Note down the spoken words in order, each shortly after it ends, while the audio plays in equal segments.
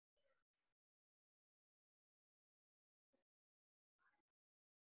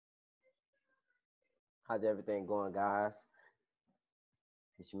How's everything going, guys?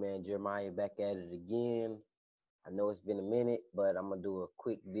 It's your man Jeremiah back at it again. I know it's been a minute, but I'm gonna do a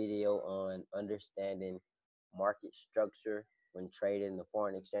quick video on understanding market structure when trading the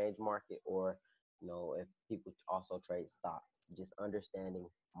foreign exchange market, or if people also trade stocks, just understanding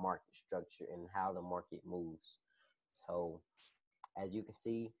market structure and how the market moves. So, as you can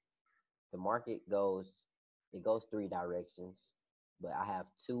see, the market goes three directions, but I have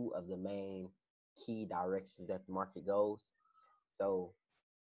two of the main key directions that the market goes. So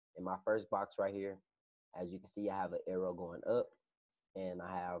in my first box right here, as you can see, I have an arrow going up and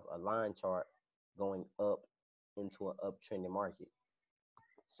I have a line chart going up into an uptrending market.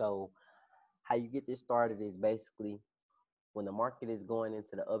 So how you get this started is basically when the market is going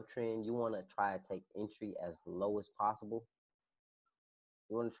into the uptrend, you want to try to take entry as low as possible.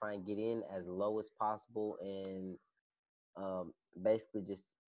 You want to try and get in as low as possible and basically just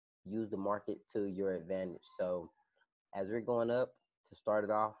use the market to your advantage. So as we're going up, to start it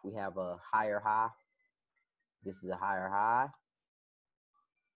off, we have a higher high. This is a higher high.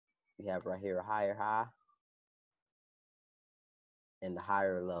 We have right here a higher high and the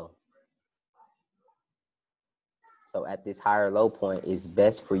higher low. So at this higher low point, it's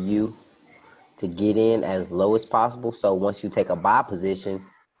best for you to get in as low as possible. So once you take a buy position,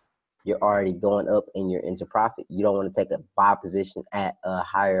 you're already going up and you're into profit. You don't want to take a buy position at a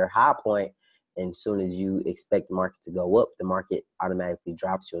higher high point, and as soon as you expect the market to go up, the market automatically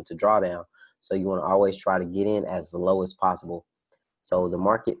drops you into drawdown. So you want to always try to get in as low as possible. So the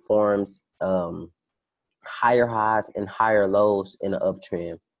market forms higher highs and higher lows in an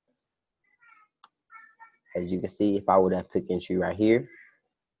uptrend. As you can see, if I would have took entry right here,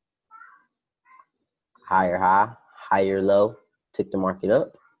 higher high, higher low, took the market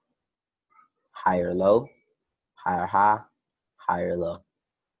up, higher low, higher high, higher low.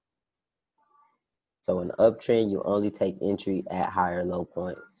 So in an uptrend, you only take entry at higher low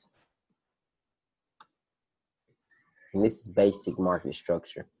points. And this is basic market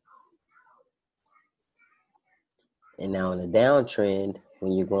structure. And now in a downtrend,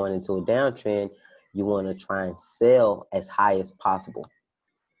 when you're going into a downtrend, you want to try and sell as high as possible.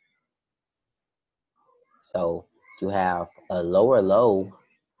 So you have a lower low,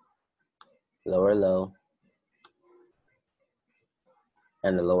 and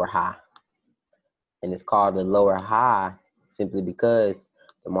a lower high. And it's called the lower high simply because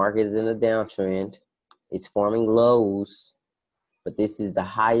the market is in a downtrend. It's forming lows, but this is the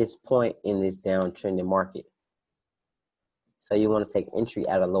highest point in this downtrending market. So you want to take entry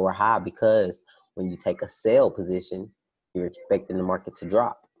at a lower high because when you take a sell position, you're expecting the market to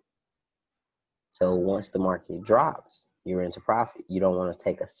drop. So once the market drops, you're into profit. You don't want to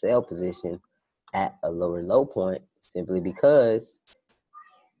take a sell position at a lower low point simply because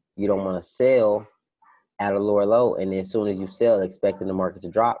you don't want to sell at a lower low, and as soon as you sell expecting the market to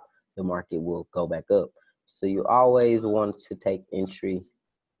drop, the market will go back up. So you always want to take entry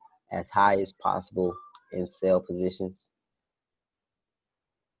as high as possible in sell positions.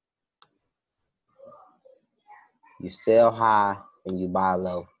 You sell high and you buy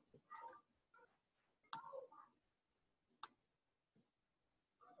low.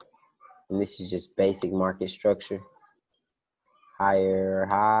 And this is just basic market structure. Higher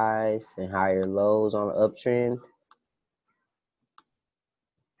highs and higher lows on the uptrend.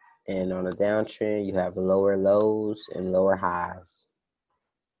 And on the downtrend, you have lower lows and lower highs.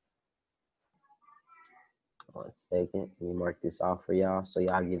 1 second, let me mark this off for y'all so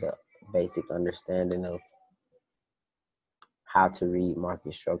y'all get a basic understanding of how to read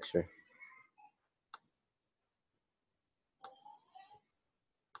market structure.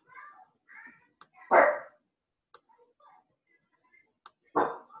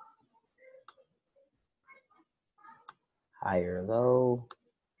 Higher low.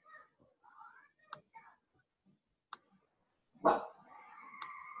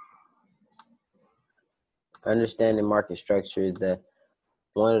 Understanding market structure is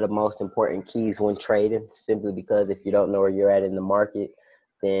one of the most important keys when trading, simply because if you don't know where you're at in the market,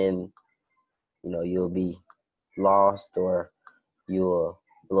 then you'll be lost or you'll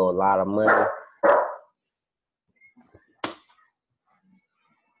blow a lot of money.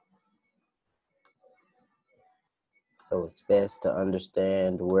 So it's best to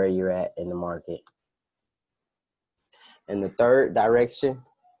understand where you're at in the market. And the third direction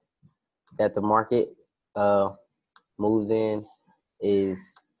that the market moves in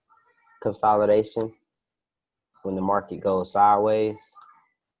is consolidation. When the market goes sideways,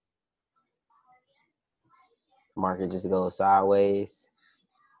 the market just goes sideways.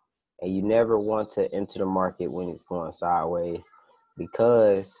 And you never want to enter the market when it's going sideways,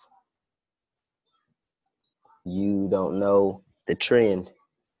 because you don't know the trend.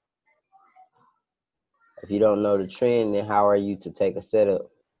 If you don't know the trend, then how are you to take a setup?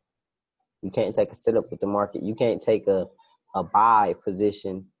 You can't take a setup with the market. You can't take a buy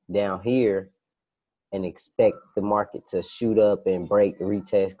position down here and expect the market to shoot up and break,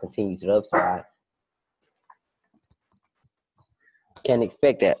 retest, continue to the upside. Can't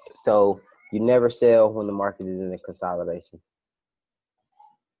expect that. So you never sell when the market is in a consolidation.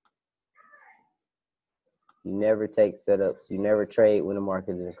 You never take setups. You never trade when the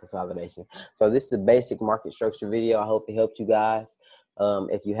market is in consolidation. So this is a basic market structure video. I hope it helped you guys.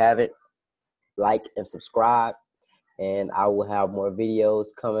 If you haven't, like and subscribe. And I will have more videos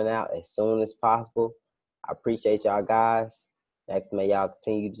coming out as soon as possible. I appreciate y'all guys. Next, may y'all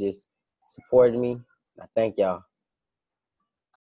continue just supporting me. I thank y'all.